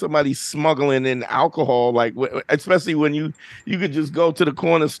imagine somebody smuggling in alcohol, like, especially when you could just go to the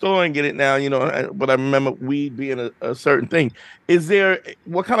corner store and get it now, but I remember weed being a certain thing.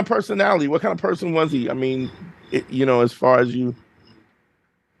 What kind of personality, what kind of person was he? I mean, as far as you.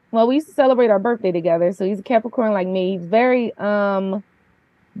 Well, we used to celebrate our birthday together. So he's a Capricorn like me. He's very,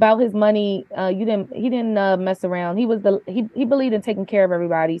 about his money. He didn't mess around. He believed in taking care of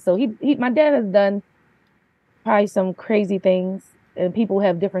everybody. So my dad has done probably some crazy things, and people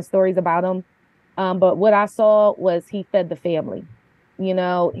have different stories about him. But what I saw was he fed the family. He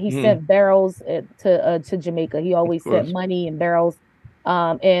sent barrels to Jamaica. He always sent money in barrels.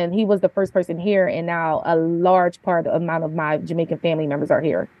 And he was the first person here, and now a large amount of my Jamaican family members are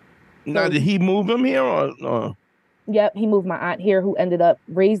here. Now, did he move them here or? Yep, he moved my aunt here, who ended up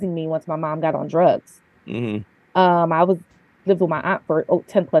raising me once my mom got on drugs. Mm-hmm. I lived with my aunt for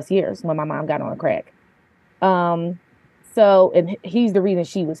 10 plus years when my mom got on crack. So, and he's the reason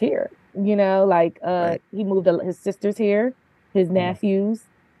she was here. Right. He moved his sisters here. his nephews.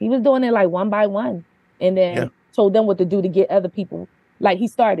 He was doing it like one by one, and then told them what to do to get other people. Like he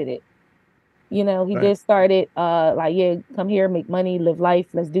started it. You know, he did start it. Like, yeah, come here, make money, live life.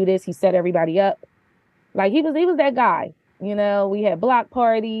 Let's do this. He set everybody up. Like he was that guy. You know, we had block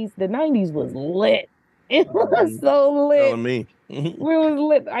parties. The 90s was lit. It was so lit. Telling me. We was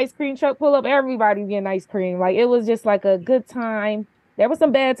lit. Ice cream truck pull up. Everybody getting ice cream. Like it was just like a good time. There were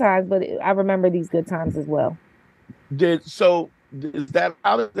some bad times, but I remember these good times as well. How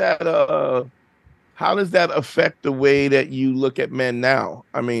does that affect the way that you look at men now?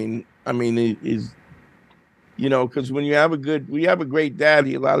 I mean, it is, you know, because when you have a great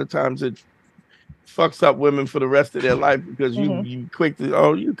daddy, a lot of times it fucks up women for the rest of their life because you quick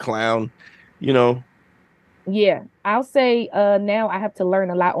to, you clown, you know. Yeah, I'll say now I have to learn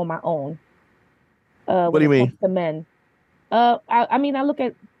a lot on my own. What do you mean? Comes to men. I mean,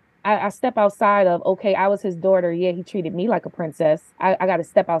 I step outside of, okay, I was his daughter. Yeah, he treated me like a princess. I got to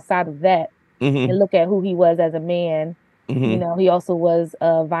step outside of that and look at who he was as a man. You know, he also was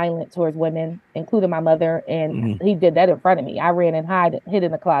violent towards women, including my mother. And he did that in front of me. I ran and hid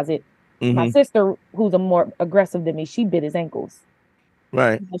in the closet. My sister, who's more aggressive than me, she bit his ankles.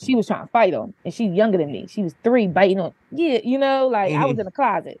 Right. She was trying to fight him. And she's younger than me. She was 3 biting on. Yeah, you know, like I was in the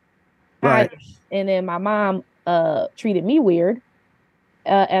closet. Right. And then my mom treated me weird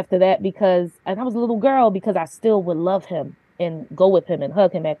after that because, and I was a little girl, because I still would love him and go with him and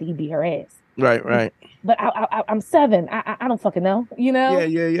hug him after he beat her ass. Right. But I'm 7. I don't fucking know, you know?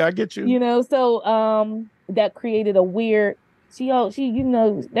 Yeah, I get you. You know, so that created a weird,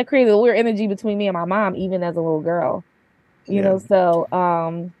 that created a weird energy between me and my mom, even as a little girl. You know, so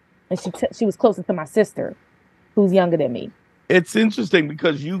and she was closer to my sister, who's younger than me. It's interesting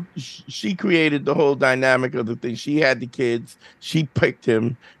because she created the whole dynamic of the thing. She had the kids. She picked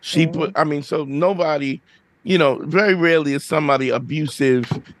him. She put. I mean, so nobody, you know, very rarely is somebody abusive.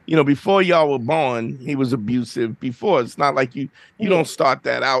 You know, before y'all were born, he was abusive. Before, it's not like you don't start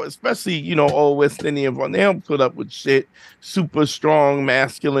that out. Especially, you know, old West Indian. They don't put up with shit. Super strong,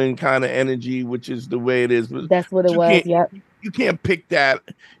 masculine kind of energy, which is the way it is. That's what it was. Yep. You can't pick that.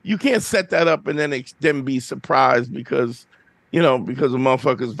 You can't set that up and then be surprised because a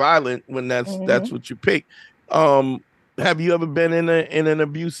motherfucker's violent when that's what you pick. Have you ever been in an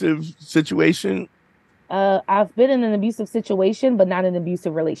abusive situation? I've been in an abusive situation, but not an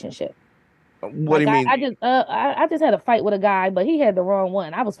abusive relationship. What do you mean? I just had a fight with a guy, but he had the wrong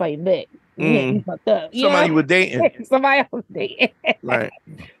one. I was fighting back. He fucked up. Somebody you were dating. Somebody else was dating. Right.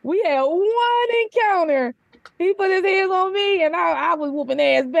 We had one encounter. He put his hands on me, and I was whooping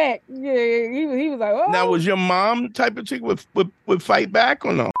ass back. Yeah, he was like, oh. Now, was your mom type of chick would fight back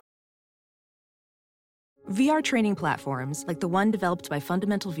or no? VR training platforms, like the one developed by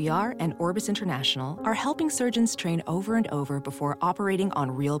Fundamental VR and Orbis International, are helping surgeons train over and over before operating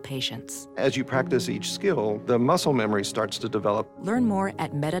on real patients. As you practice each skill, the muscle memory starts to develop. Learn more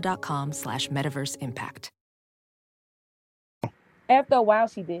at meta.com/metaverseimpact. After a while,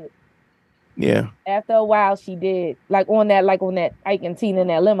 she did. Yeah. After a while, she did. Like on that Ike and Tina in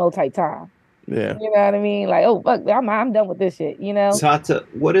that limo type time. Yeah. You know what I mean? Like, oh, fuck, I'm done with this shit, you know? TaTa,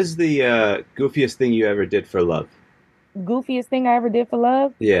 what is the goofiest thing you ever did for love? Goofiest thing I ever did for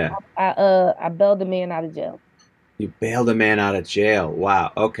love? Yeah. I bailed a man out of jail. You bailed a man out of jail.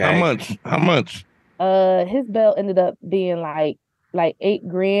 Wow. Okay. How much? His bail ended up being like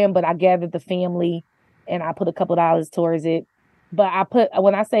 $8,000, but I gathered the family and I put a couple dollars towards it. But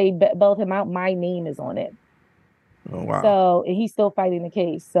when I say bailed him out, my name is on it. Oh, wow. So he's still fighting the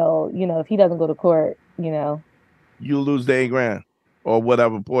case. So, you know, if he doesn't go to court, you know, you lose the $8,000 or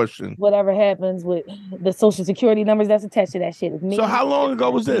whatever portion. Whatever happens with the social security numbers that's attached to that shit is me. So how long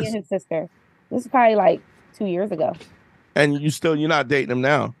ago was this? Me and his sister. This is probably like 2 years ago. And you're not dating him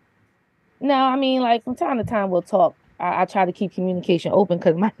now? No, I mean, like from time to time we'll talk. I try to keep communication open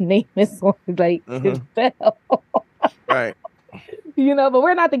because my name is on his bell. Right. You know, but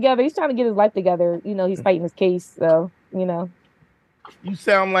we're not together. He's trying to get his life together. You know, he's fighting his case. So, you know. You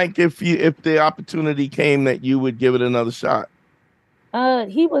sound like if the opportunity came that you would give it another shot.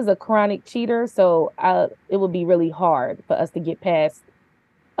 He was a chronic cheater, so it would be really hard for us to get past.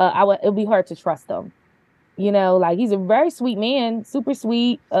 It would be hard to trust him. You know, like he's a very sweet man, super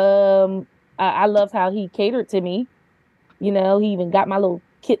sweet. I loved how he catered to me. You know, he even got my little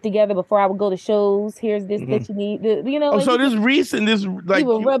kit together before I would go to shows. Here's this that you need. You know. Oh, like, so this recent,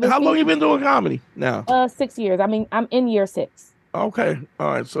 how long you been doing comedy now? 6 years. I mean, I'm in year 6. Okay,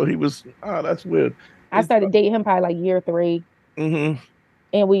 all right. So he was. Oh, that's weird. I started dating him probably like year 3. Mm-hmm.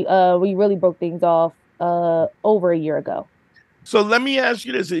 And we really broke things off over a year ago. So let me ask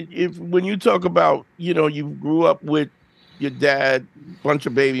you this: when you talk about, you know, you grew up with your dad, bunch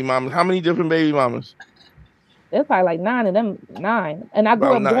of baby mamas. How many different baby mamas? There's probably like 9 of them. 9. And I grew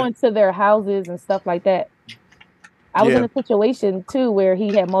About up 9. going to their houses and stuff like that. I was in a situation too where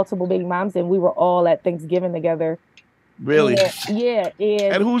he had multiple baby moms and we were all at Thanksgiving together. Really? Yeah. And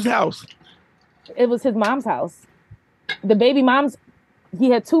at whose house? It was his mom's house. The baby moms, he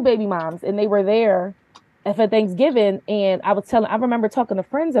had 2 baby moms and they were there for Thanksgiving. And I remember talking to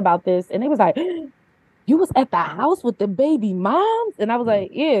friends about this and they was like, you was at the house with the baby moms? And I was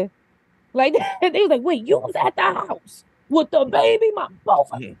like, yeah. Like, they was like, wait, you was at the house with the baby mom?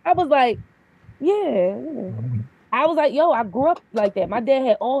 Both of them. I was like, yeah. I was like, yo, I grew up like that. My dad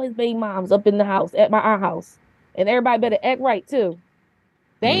had all his baby moms up in the house at my aunt's house. And everybody better act right too.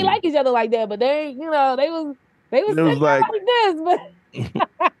 They ain't like each other like that, but they was like this,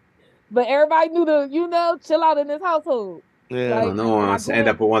 but everybody knew to, chill out in this household. Yeah, like, no one wants to end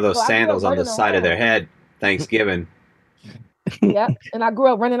up with one of those sandals on the side of their head Thanksgiving. Yep. And I grew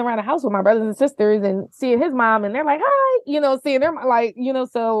up running around the house with my brothers and sisters and seeing his mom, and they're like, hi, seeing them like,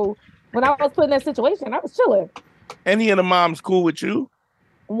 so when I was put in that situation, I was chilling. Any of the moms cool with you?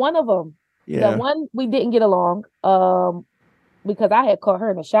 One of them. Yeah. The one we didn't get along because I had caught her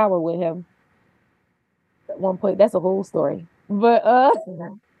in the shower with him at one point. That's a whole story. But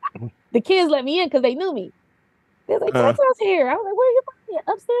the kids let me in because they knew me. They was like, TaTa's here. I was like, where are you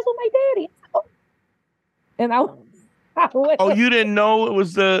from? Upstairs with my daddy. And I you didn't know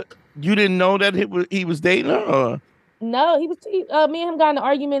you didn't know that he was dating her? Or? No, me and him got in an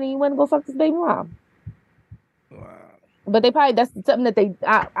argument and he went to go fuck his baby mom. But that's something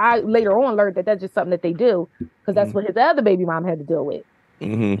that I later on learned that's just something that they do because that's what his other baby mom had to deal with.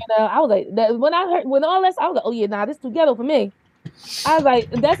 Mm-hmm. I was like, when all this, I was like, oh yeah, this too ghetto for me. I was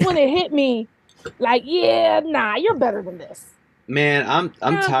like, that's when it hit me, like, yeah, you're better than this. Man, I'm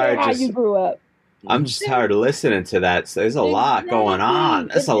tired. How you grew up. I'm just tired of listening to that. So there's a lot going on.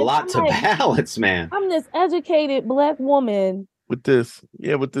 There's a lot to balance, man. I'm this educated Black woman with this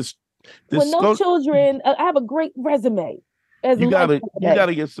with no children. I have a great resume. You gotta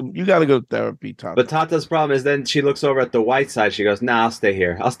go to therapy, Tata. But Tata's problem is then she looks over at the white side. She goes, "Nah, I'll stay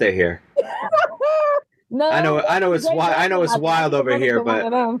here. No, I know it's wild. I know it's wild over here,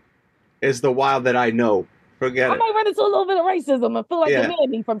 but it's the wild that I know. Forget it. I might run into a little bit of racism and feel like a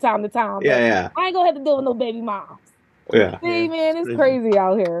mammy from time to time. Yeah. I ain't gonna have to deal with no baby moms. Yeah. See, man, it's crazy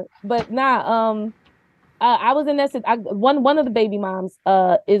out here. But I was in that. One of the baby moms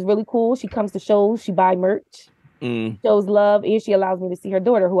is really cool. She comes to shows. She buy merch. Shows love, and she allows me to see her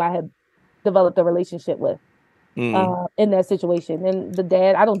daughter, who I had developed a relationship with in that situation. And the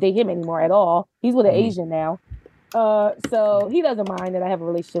dad, I don't date him anymore at all. He's with an Asian now, so he doesn't mind that I have a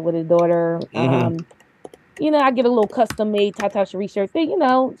relationship with his daughter. I get a little custom made TaTa Sherise shirt thing.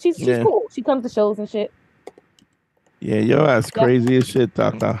 She's cool. She comes to shows and shit. Yeah, your ass crazy as shit,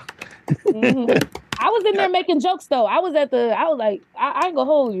 Tata. I was in there making jokes though. I was like, I ain't gonna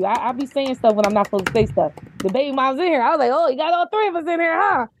hold you. I be saying stuff when I'm not supposed to say stuff. The baby mom's in here. I was like, oh, you got all 3 of us in here,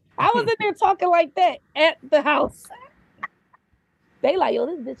 huh? I was in there talking like that at the house. They like, yo,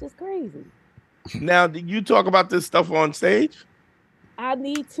 this bitch is crazy. Now, did you talk about this stuff on stage? I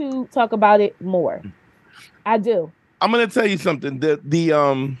need to talk about it more. I do. I'm gonna tell you something.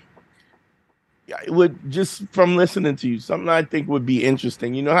 Just from listening to you, something I think would be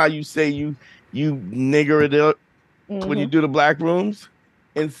interesting. You know how you say you nigger it up when you do the black rooms?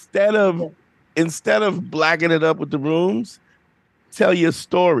 Instead of blacking it up with the rooms, tell your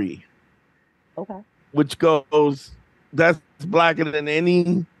story. Okay. Which goes, that's blacker than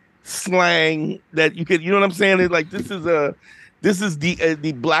any slang that you could, you know what I'm saying? It's like, this is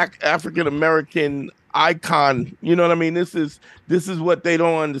the Black African American icon. You know what I mean? This is what they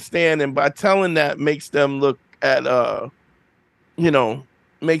don't understand. And by telling that makes them look at,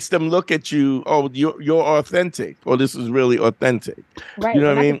 makes them look at you, oh, you're authentic, or this is really authentic. Right. You know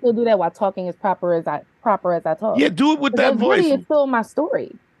what I mean? I can still do that while talking as proper as I talk. Yeah, do it with that voice. Really, it's still my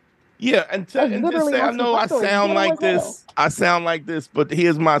story. Yeah, and just say, I know I sound like this. I sound like this, but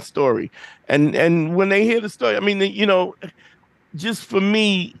here's my story. And when they hear the story, I mean, just for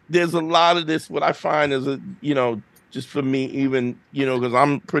me, there's a lot of this. What I find is, just for me, even, because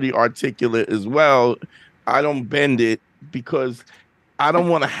I'm pretty articulate as well. I don't bend it because I don't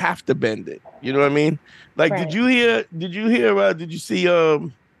want to have to bend it. You know what I mean? Like, right. Did you see,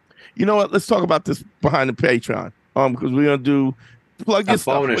 you know what? Let's talk about this behind the Patreon. Because we're going to plug your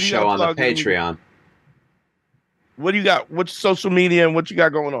stuff. Bonus show on the Patreon. What do you got? What's social media and what you got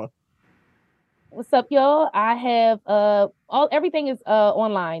going on? What's up, y'all? I have everything is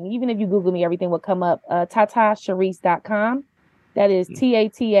online. Even if you Google me, everything will come up. TaTaSherise.com. That is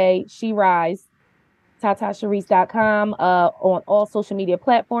TaTA Sherise. TaTaSherise.com on all social media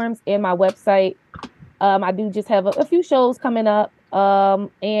platforms and my website. I do just have a few shows coming up,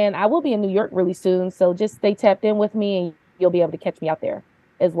 and I will be in New York really soon. So just stay tapped in with me, and you'll be able to catch me out there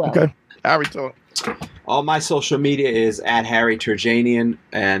as well. Okay, Harry, talk. All my social media is at Harry Turjanian,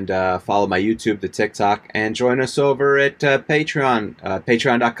 and follow my YouTube, the TikTok, and join us over at Patreon,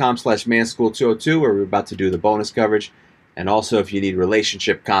 patreon.com/manschool202, where we're about to do the bonus coverage. And also, if you need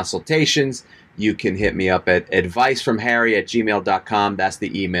relationship consultations, you can hit me up at advicefromharry@gmail.com. That's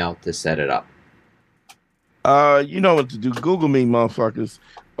the email to set it up. You know what to do. Google me, motherfuckers.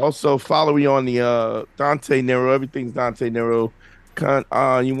 Also, follow me on the Dante Nero. Everything's Dante Nero.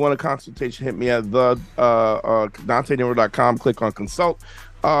 You want a consultation, hit me at the DanteNero.com. Click on consult.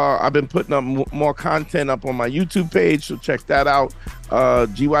 I've been putting up more content up on my YouTube page, so check that out.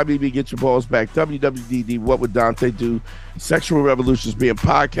 GYBB, Get Your Balls Back. WWDD, What Would Dante Do? Sexual Revolutions being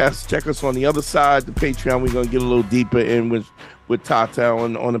podcast. Check us on the other side, the Patreon. We're going to get a little deeper in with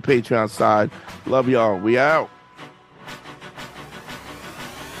TaTa on the Patreon side. Love y'all. We out.